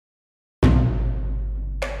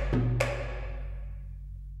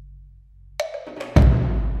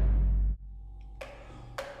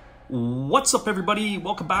What's up, everybody?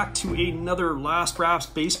 Welcome back to another Last Drafts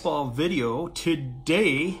baseball video.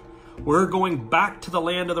 Today we're going back to the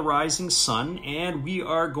land of the rising sun, and we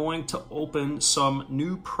are going to open some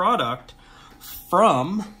new product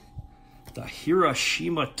from the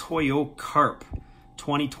Hiroshima Toyo Carp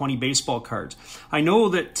 2020 baseball cards. I know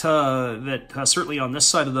that certainly on this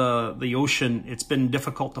side of the ocean, it's been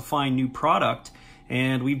difficult to find new product.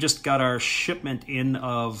 And we've just got our shipment in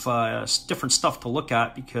of different stuff to look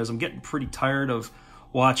at because I'm getting pretty tired of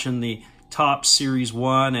watching the Top Series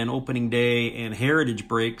 1 and Opening Day and Heritage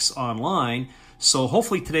Breaks online. So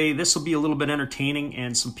hopefully today this will be a little bit entertaining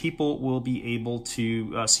and some people will be able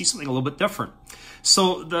to see something a little bit different.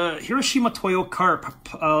 So the Hiroshima Toyo Carp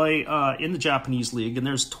play in the Japanese League, and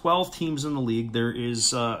there's 12 teams in the league. There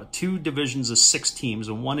is two divisions of 6 teams,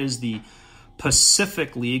 and one is the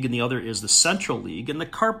Pacific League and the other is the Central League. And the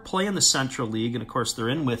Carp play in the Central League, and of course they're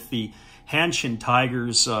in with the Hanshin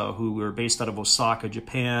Tigers, who are based out of Osaka,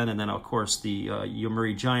 Japan, and then of course the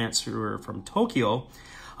Yomiuri Giants, who are from Tokyo.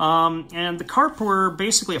 And the Carp were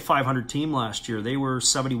basically a 500 team last year. They were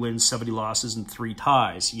 70 wins, 70 losses, and 3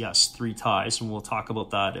 ties. Yes, 3 ties, and we'll talk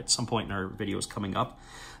about that at some point in our videos coming up.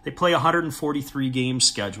 They play a 143 game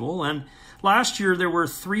schedule, and last year there were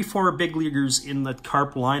 3-4 big leaguers in the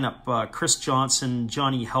Carp lineup: Chris Johnson,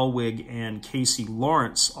 Johnny Helwig, and Casey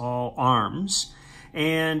Lawrence, all arms.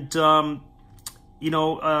 And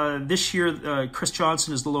this year Chris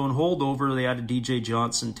Johnson is the lone holdover. They added DJ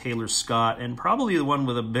Johnson, Taylor Scott, and probably the one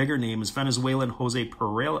with a bigger name is Venezuelan Jose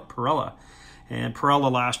Perella. And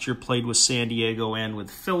Perella last year played with San Diego and with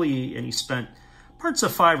Philly, and he spent parts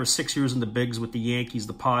of 5 or 6 years in the bigs with the Yankees,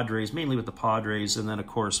 the Padres, mainly with the Padres, and then of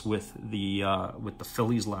course with the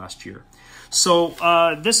Phillies last year. So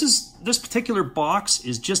this particular box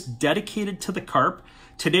is just dedicated to the Carp.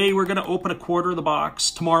 Today we're going to open a quarter of the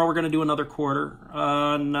box. Tomorrow we're going to do another quarter.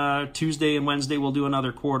 On Tuesday and Wednesday we'll do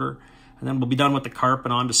another quarter, and then we'll be done with the Carp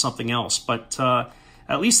and on to something else. But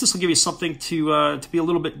at least this will give you something to be a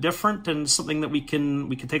little bit different and something that we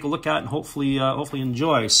can take a look at and hopefully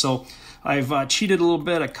enjoy. So I've cheated a little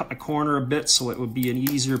bit. I cut my corner a bit so it would be an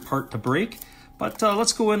easier part to break. But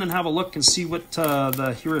let's go in and have a look and see what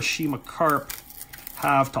the Hiroshima Carp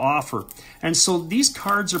have to offer. And so these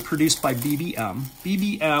cards are produced by BBM.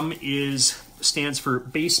 BBM stands for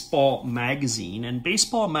Baseball Magazine, and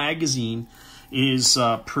Baseball Magazine is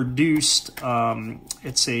produced.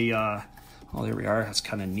 It's a well, there we are. That's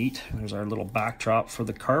kind of neat. There's our little backdrop for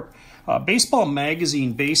the Carp. Baseball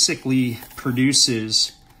Magazine basically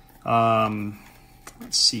produces, let's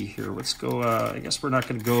see here. Let's go, I guess we're not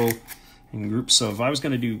going to go in groups of, I was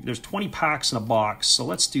going to do, there's 20 packs in a box. So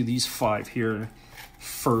let's do these 5 here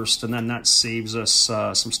first, and then that saves us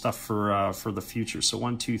some stuff for the future. So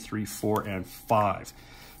 1, 2, 3, 4, and 5.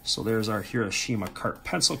 So there's our Hiroshima Carp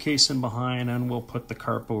pencil case in behind, and we'll put the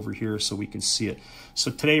Carp over here so we can see it. So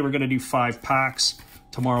today we're going to do 5 packs.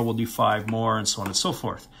 Tomorrow we'll do 5 more, and so on and so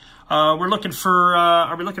forth. We're looking for,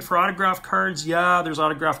 are we looking for autograph cards? Yeah, there's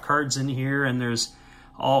autograph cards in here, and there's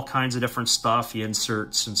all kinds of different stuff, the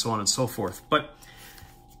inserts, and so on and so forth. But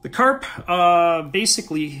the Carp,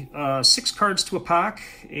 basically 6 cards to a pack,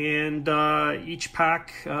 and each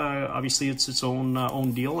pack, obviously it's its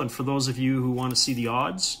own deal. And for those of you who want to see the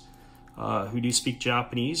odds, who do speak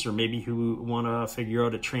Japanese, or maybe who want to figure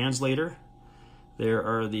out a translator, there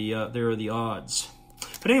are the odds.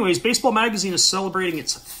 But anyways, Baseball Magazine is celebrating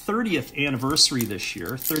its 30th anniversary this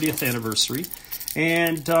year, 30th anniversary,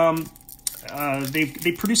 and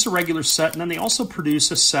they produce a regular set, and then they also produce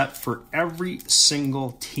a set for every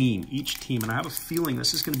single team, each team. And I have a feeling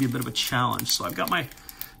this is going to be a bit of a challenge. So I've got my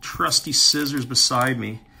trusty scissors beside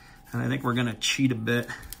me, and I think we're going to cheat a bit,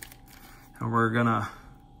 and we're going to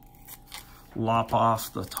lop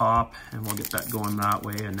off the top, and we'll get that going that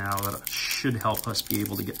way. And now that should help us be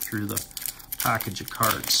able to get through the package of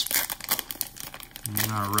cards.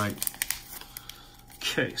 All right.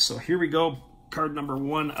 Okay, so here we go. Card number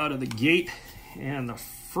 1 out of the gate, and the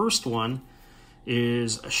first one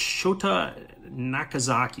is Shota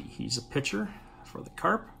Nakazaki. He's a pitcher for the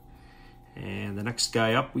Carp. And the next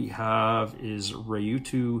guy up we have is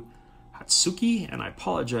Ryuto Hatsuki, and I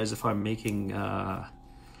apologize if I'm making a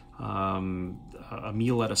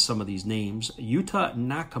meal out of some of these names. Yuta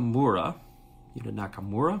Nakamura.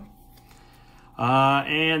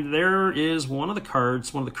 And there is one of the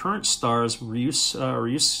cards, one of the current stars, Ryusuke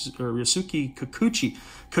Kikuchi.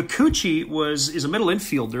 Kikuchi is a middle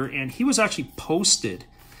infielder, and he was actually posted,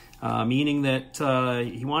 meaning that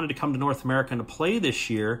he wanted to come to North America to play this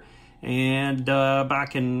year. And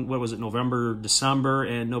back in, what was it, November, December,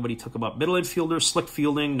 and nobody took him up. Middle infielder, slick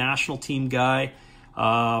fielding, national team guy.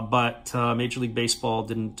 But Major League Baseball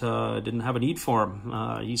didn't have a need for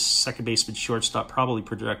him. He's second baseman, shortstop, probably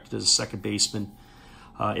projected as a second baseman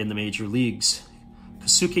in the major leagues.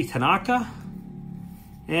 Kosuke Tanaka.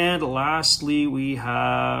 And lastly, we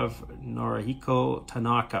have Norihiko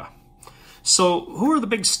Tanaka. So who are the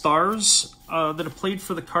big stars that have played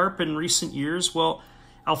for the Carp in recent years? Well,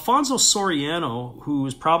 Alfonso Soriano, who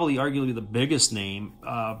is probably arguably the biggest name,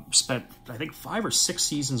 spent, I think, 5 or 6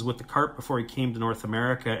 seasons with the Carp before he came to North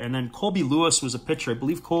America. And then Colby Lewis was a pitcher. I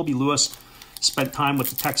believe Colby Lewis spent time with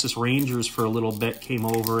the Texas Rangers for a little bit, came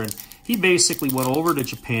over, and he basically went over to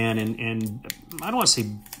Japan and I don't want to say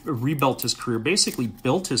rebuilt his career, basically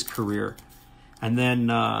built his career, and then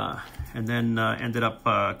ended up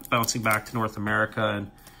bouncing back to North America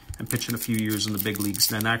and pitching a few years in the big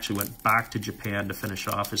leagues, and then actually went back to Japan to finish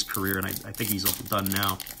off his career, and I think he's done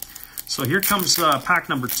now. So here comes pack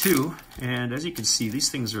number 2, and as you can see, these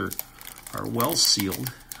things are well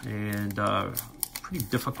sealed and pretty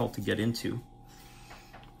difficult to get into.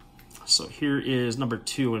 So here is number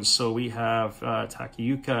 2, and so we have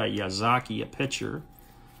Takayuka Yazaki, a pitcher.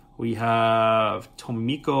 We have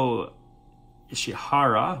Tomiko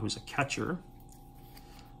Ishihara, who's a catcher,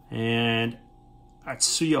 and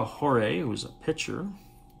Atsuya Hore, who's a pitcher.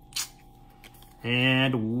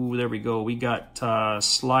 And ooh, there we go. We got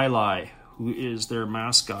Sly, who is their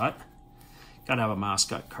mascot. Got to have a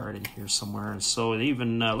mascot card in here somewhere. And so it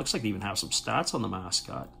even looks like they even have some stats on the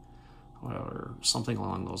mascot or something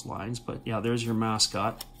along those lines. But yeah, there's your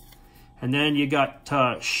mascot. And then you got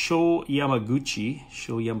Sho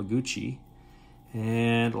Yamaguchi.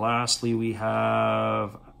 And lastly, we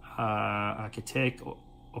have Akitake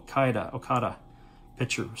Okada,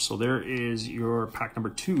 pitcher. So there is your pack number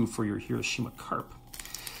 2 for your Hiroshima Carp.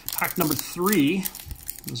 Pack number 3,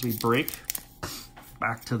 as we break,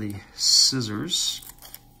 back to the scissors.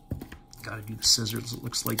 Got to do the scissors, it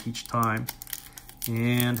looks like, each time.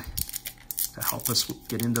 And to help us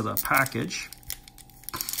get into the package,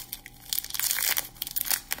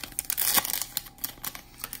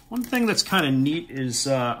 one thing that's kind of neat is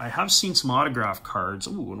I have seen some autograph cards.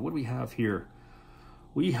 Ooh, and what do we have here?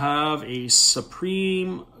 We have a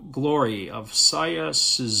Supreme Glory of Saya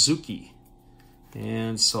Suzuki.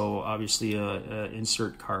 And so obviously a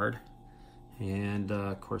insert card. And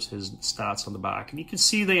of course his stats on the back. And you can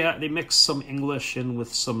see they mix some English in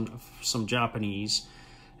with some Japanese.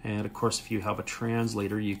 And of course if you have a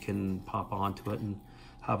translator, you can pop onto it and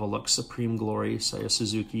have a look. Supreme Glory, Saya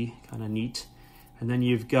Suzuki, kind of neat. And then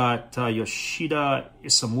you've got Yoshida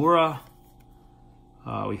Isamura.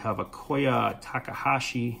 We have Akoya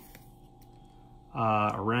Takahashi,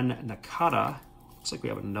 Ren Nakata. Looks like we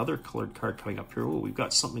have another colored card coming up here. Oh, we've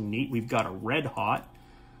got something neat. We've got a red hot.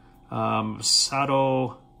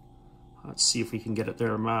 Masato, let's see if we can get it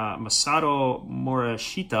there. Masato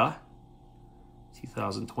Morishita,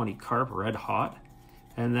 2020 Carp, red hot.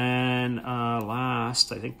 And then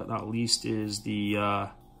last, I think but not least, is the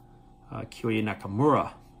Kyoya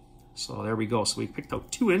Nakamura. So there we go. So we picked out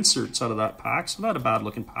 2 inserts out of that pack. So not a bad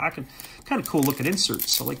looking pack and kind of cool looking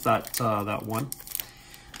inserts. I like that that one.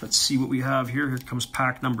 Let's see what we have here. Here comes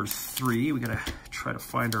pack number 3. We got to try to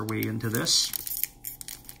find our way into this.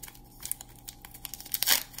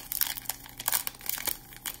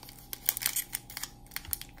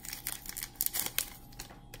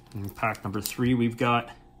 In pack number 3, we've got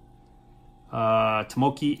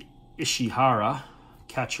Tomoki Ishihara,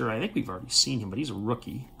 catcher. I think we've already seen him, but he's a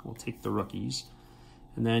rookie. We'll take the rookies.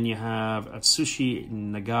 And then you have Atsushi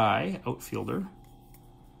Nagai, outfielder.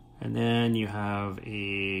 And then you have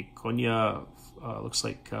a Konya, looks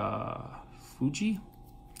like Fuji.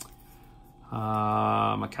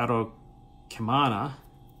 Makoto Kimana.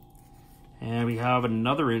 And we have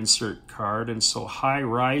another insert card. And so High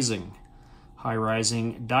Rising,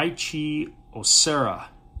 Daichi Osera.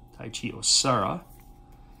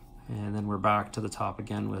 And then we're back to the top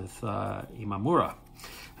again with Imamura.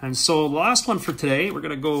 And so the last one for today, we're going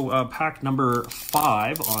to go pack number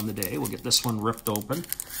 5 on the day. We'll get this one ripped open,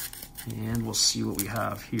 and we'll see what we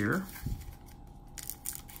have here.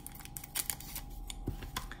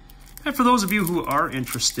 And for those of you who are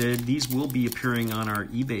interested, these will be appearing on our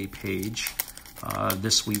eBay page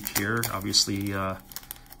this week here. Obviously,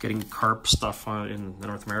 getting carp stuff in the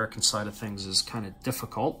North American side of things is kind of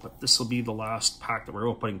difficult, but this will be the last pack that we're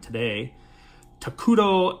opening today.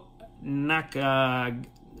 Takudo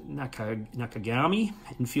Nakagami,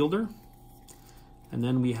 infielder. And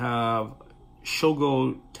then we have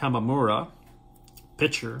Shogo Tamamura,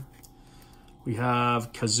 pitcher. We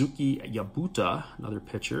have Kazuki Yabuta, another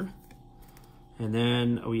pitcher. And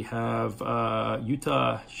then we have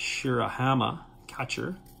Yuta Shirahama,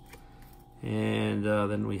 catcher. And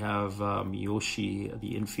then we have Miyoshi,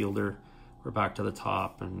 the infielder. We're back to the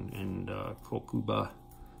top, and Kokuba,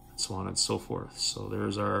 and so on and so forth. So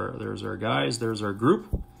there's our guys, there's our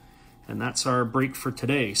group, and that's our break for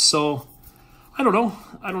today. So I don't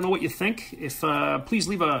know what you think. If please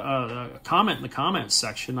leave a comment in the comments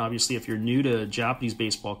section. Obviously, if you're new to Japanese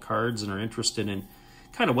baseball cards and are interested in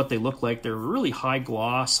kind of what they look like, they're really high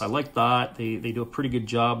gloss. I like that. They do a pretty good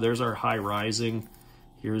job. There's our high rising.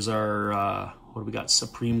 Here's our what do we got?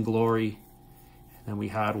 Supreme Glory. And then we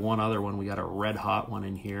had one other one. We got a red hot one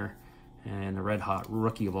in here, and a red hot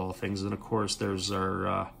rookie of all things. And of course, there's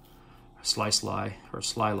our Sly Lie,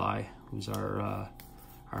 who's our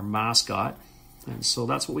mascot. And so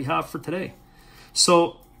that's what we have for today.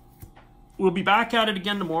 So we'll be back at it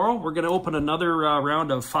again tomorrow. We're going to open another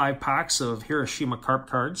round of 5 packs of Hiroshima Carp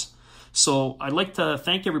cards. So I'd like to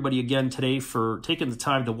thank everybody again today for taking the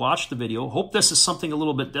time to watch the video. Hope this is something a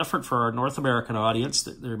little bit different for our North American audience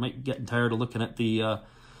that they might be getting tired of looking at the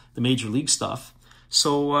Major League stuff.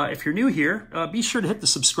 So if you're new here, be sure to hit the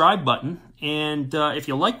subscribe button. And if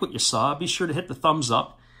you like what you saw, be sure to hit the thumbs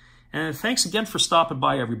up. And thanks again for stopping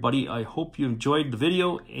by, everybody. I hope you enjoyed the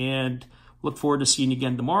video and look forward to seeing you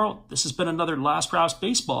again tomorrow. This has been another Last Rouse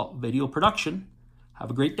Baseball video production. Have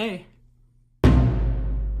a great day.